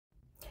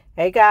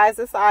Hey guys,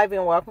 it's Ivy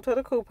and welcome to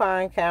the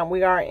coupon count.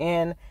 We are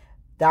in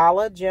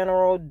Dollar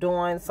General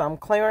doing some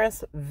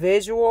clearance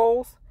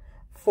visuals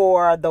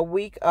for the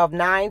week of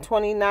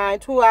 9/29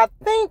 to I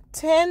think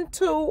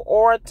 10/2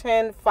 or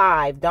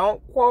 10/5.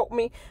 Don't quote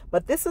me,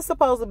 but this is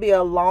supposed to be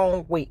a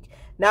long week.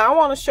 Now I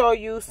want to show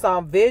you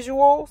some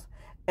visuals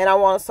and I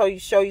want to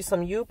show you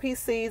some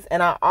UPCs,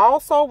 and I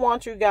also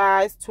want you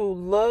guys to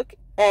look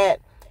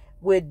at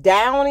with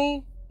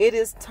Downy. It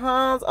is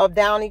tons of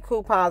Downy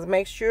coupons.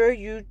 Make sure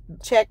you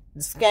check,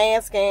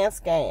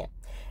 scan.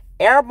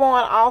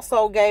 Airborne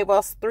also gave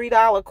us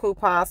 $3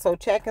 coupons, so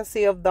check and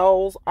see if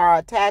those are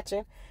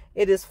attaching.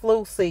 It is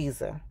flu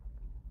season,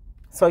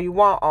 so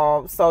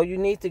you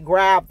need to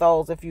grab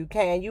those if you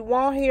can. You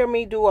won't hear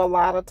me do a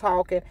lot of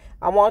talking.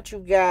 I want you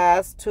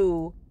guys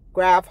to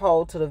grab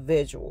hold to the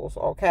visuals,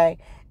 okay?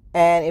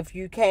 And if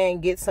you can,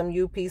 get some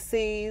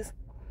UPCs.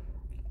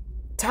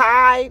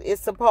 Tide is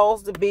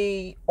supposed to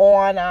be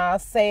on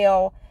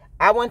sale.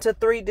 I went to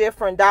 3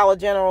 different Dollar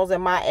Generals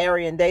in my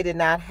area and they did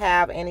not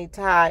have any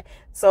Tide.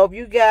 So if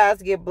you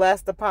guys get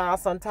blessed upon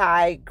some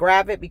Tide,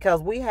 grab it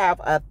because we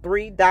have a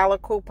 $3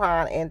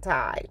 coupon in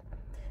Tide.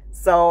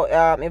 So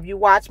if you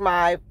watch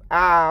my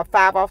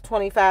 5 off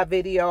 25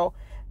 video,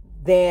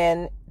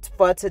 then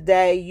for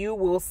today you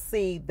will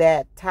see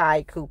that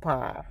Tide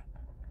coupon.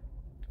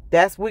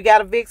 We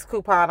got a Vicks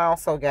coupon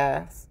also,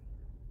 guys.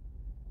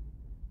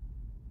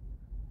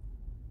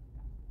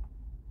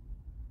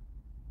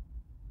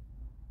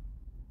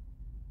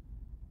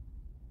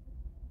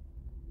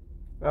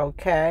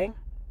 Okay.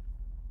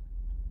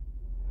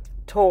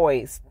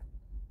 Toys.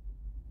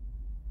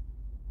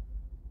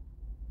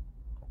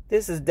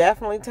 This is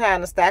definitely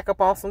time to stack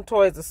up on some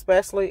toys,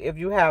 especially if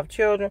you have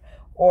children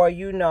or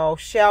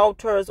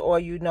shelters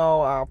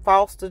or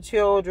foster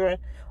children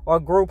or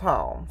group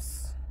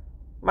homes.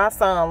 My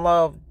son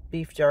loved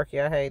beef jerky.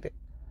 I hate it.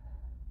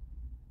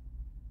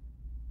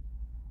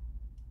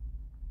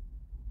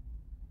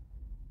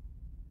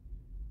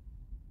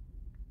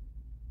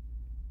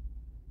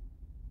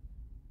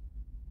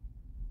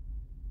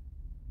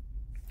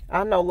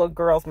 I know little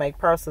girls make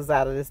purses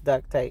out of this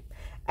duct tape.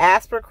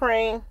 Aspirin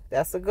cream,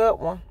 that's a good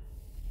one.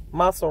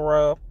 Muscle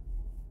rub.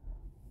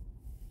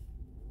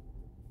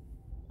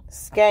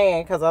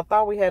 Scan, because I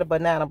thought we had a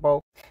banana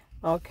boat.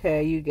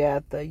 Okay, you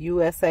got the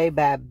USA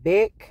by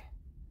Bic.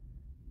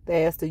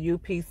 There's the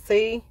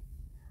UPC.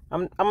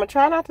 I'm going to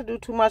try not to do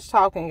too much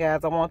talking,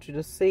 guys. I want you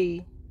to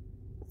see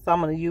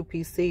some of the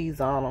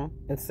UPCs on them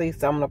and see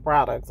some of the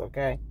products,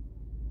 okay?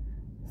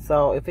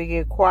 So if it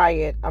get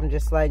quiet, I'm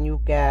just letting you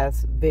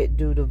guys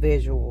do the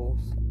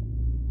visuals.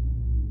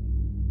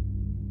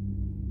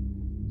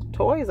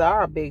 Toys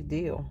are a big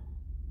deal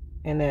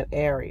in that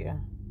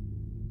area.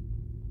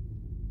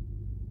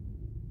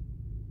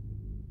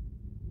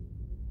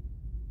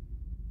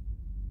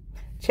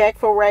 Check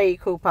for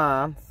Raid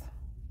coupons.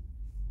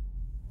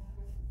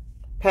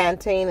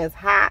 Pantene is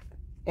hot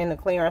in the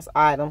clearance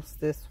items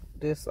this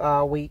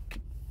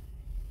week.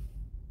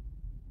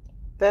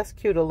 That's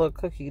cute, a little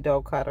cookie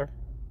dough cutter.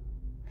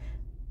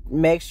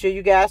 Make sure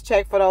you guys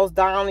check for those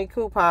Downy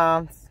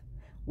coupons.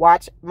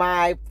 Watch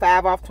my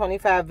 5 off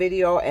 25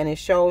 video and it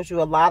shows you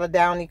a lot of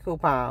Downy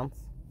coupons.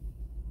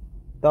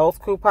 Those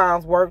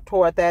coupons work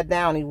toward that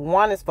Downy.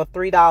 One is for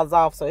 $3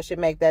 off, so it should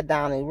make that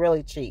Downy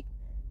really cheap.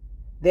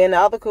 Then the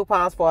other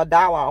coupons for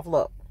 $1 off.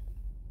 Look.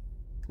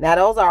 Now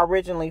those are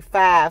originally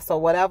 $5, so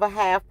whatever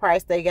half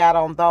price they got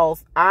on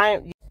those.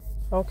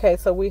 Okay,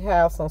 so we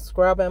have some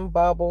scrubbing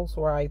bubbles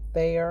right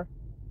there.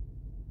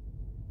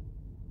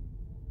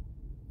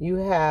 You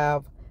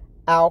have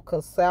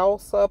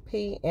Alka-Seltzer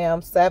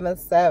PM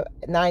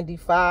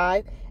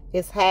 795.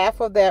 It's half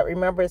of that.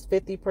 Remember, it's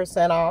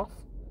 50% off.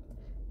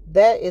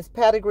 That is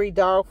Pedigree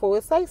dog food.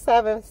 It says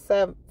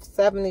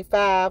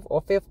 $7.75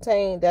 or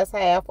 $15. That's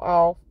half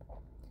off.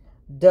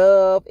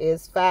 Dove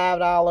is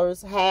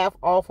 $5, half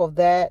off of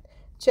that.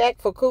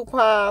 Check for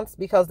coupons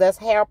because that's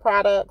hair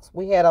products.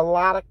 We had a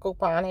lot of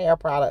coupon hair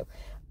products.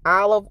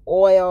 Olive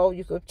oil,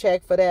 you could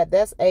check for that.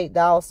 That's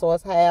 $8, so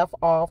it's half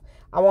off.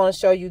 I want to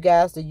show you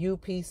guys the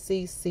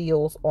UPC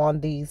seals on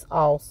these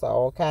also,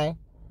 okay?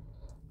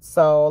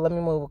 So let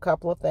me move a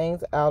couple of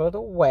things out of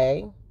the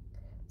way.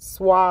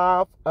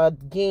 Suave,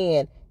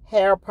 again,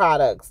 hair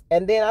products.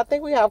 And then I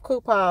think we have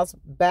coupons.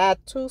 Buy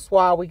 2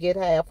 Suave, we get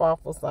half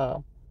off of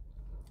some.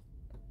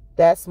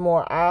 That's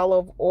more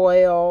olive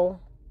oil.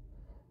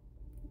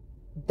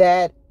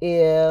 That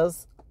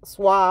is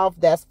Suave.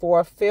 That's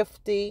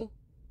 $4.50.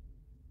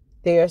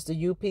 There's the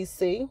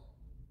UPC.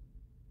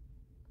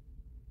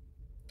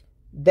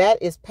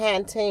 That is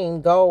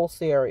Pantene Gold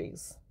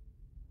Series.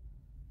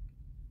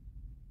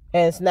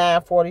 And it's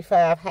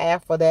 $9.45,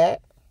 half of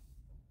that.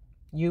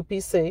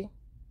 UPC.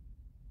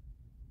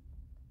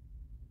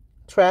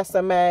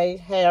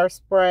 Tresemme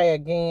hairspray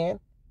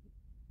again.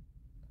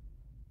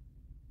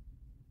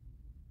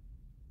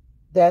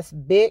 That's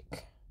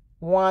Bic,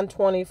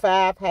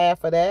 $125,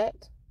 half of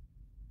that.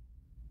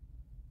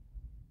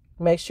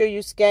 Make sure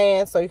you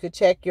scan so you can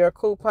check your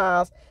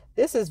coupons.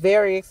 This is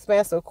very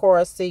expensive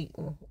Cora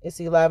Seaton. It's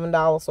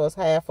 $11, so it's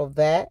half of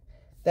that.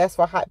 That's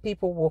for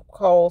people with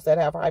colds that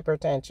have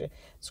hypertension.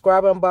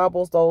 Scrubbing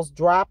bubbles, those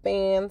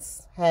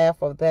drop-ins,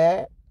 half of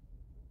that.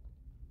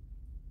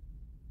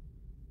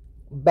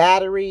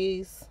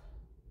 Batteries.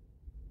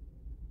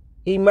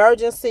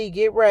 Emergency,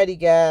 get ready,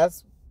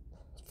 guys.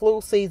 Flu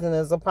season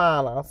is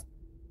upon us.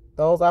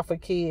 Those are for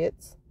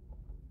kids.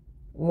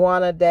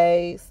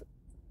 1-A-Days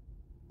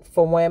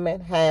for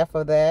women, half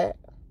of that.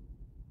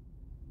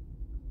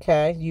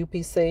 Okay,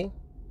 UPC.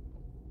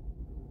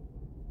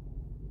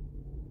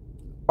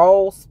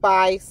 Old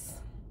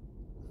Spice,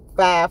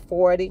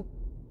 $5.40,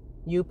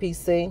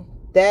 UPC.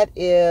 That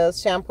is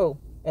shampoo,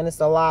 and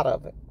it's a lot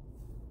of it.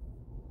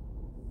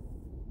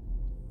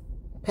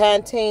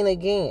 Pantene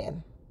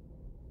again.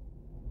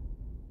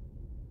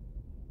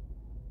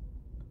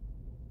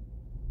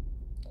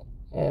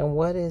 And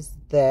what is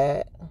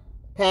that?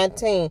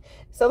 Pantene.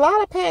 It's a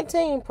lot of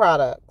Pantene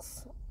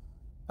products.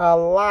 A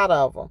lot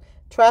of them.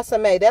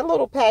 Tresemme. That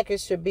little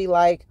package should be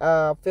like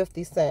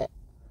 50 cents.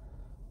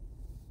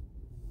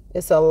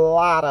 It's a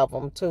lot of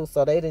them too,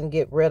 so they didn't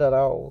get rid of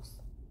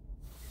those.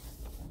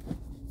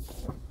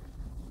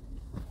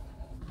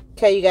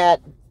 Okay, you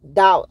got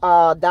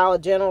Dollar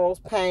General's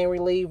pain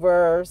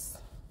relievers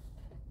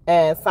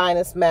and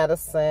sinus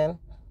medicine,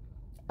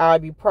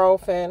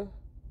 ibuprofen.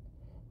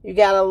 You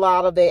got a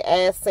lot of the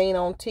as seen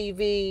on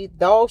TV.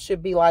 Those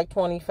should be like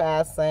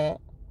 25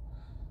 cents.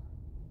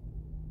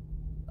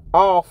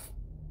 Off.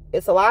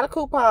 It's a lot of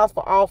coupons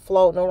for off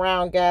floating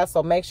around, guys.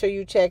 So make sure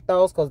you check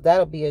those because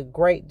that'll be a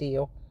great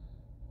deal.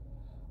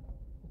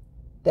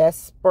 That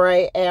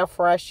spray air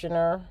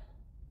freshener.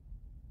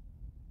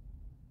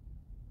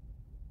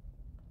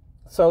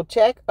 So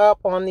check up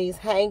on these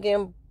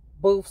hanging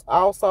booths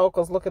also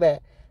because look at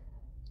that.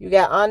 You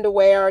got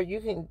underwear.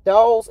 You can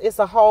those. It's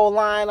a whole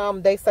line of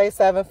them. They say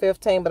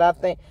 $7.15, but I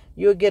think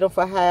you'll get them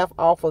for half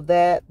off of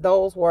that.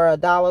 Those were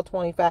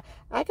 $1.25.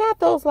 I got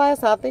those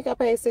last time. I think I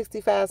paid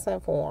 65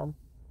 cents for them.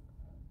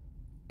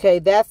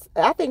 Okay,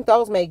 I think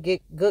those may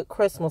get good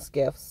Christmas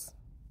gifts.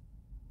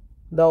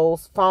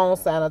 Those phone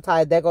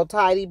sanitizer. There go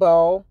Tidy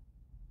Bowl.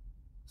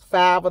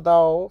 5 of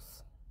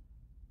those.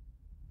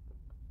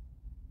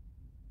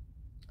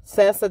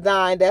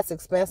 Sensodyne. That's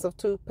expensive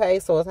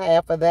toothpaste, so it's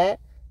half of that.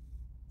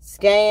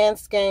 Scan,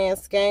 scan,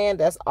 scan.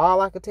 That's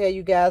all I can tell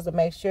you guys, to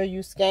make sure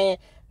you scan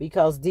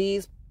because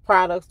these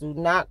products do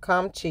not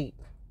come cheap.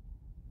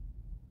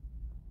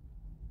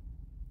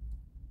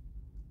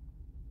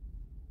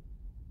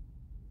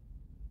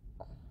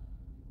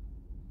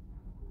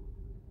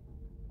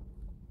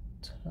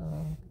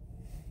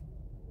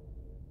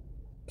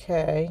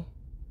 Okay.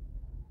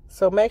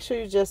 So make sure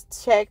you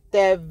just check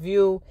that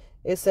view.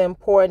 It's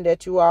important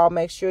that you all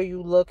make sure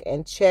you look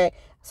and check.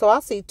 So I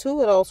see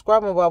 2 of those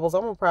scrubbing bubbles.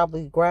 I'm going to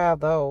probably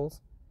grab those.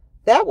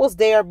 That was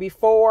there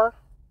before.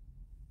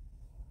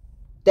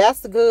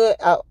 That's good.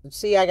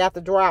 See, I got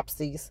the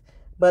dropsies.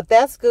 But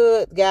that's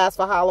good, guys,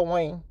 for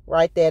Halloween.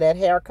 Right there, that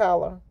hair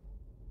color.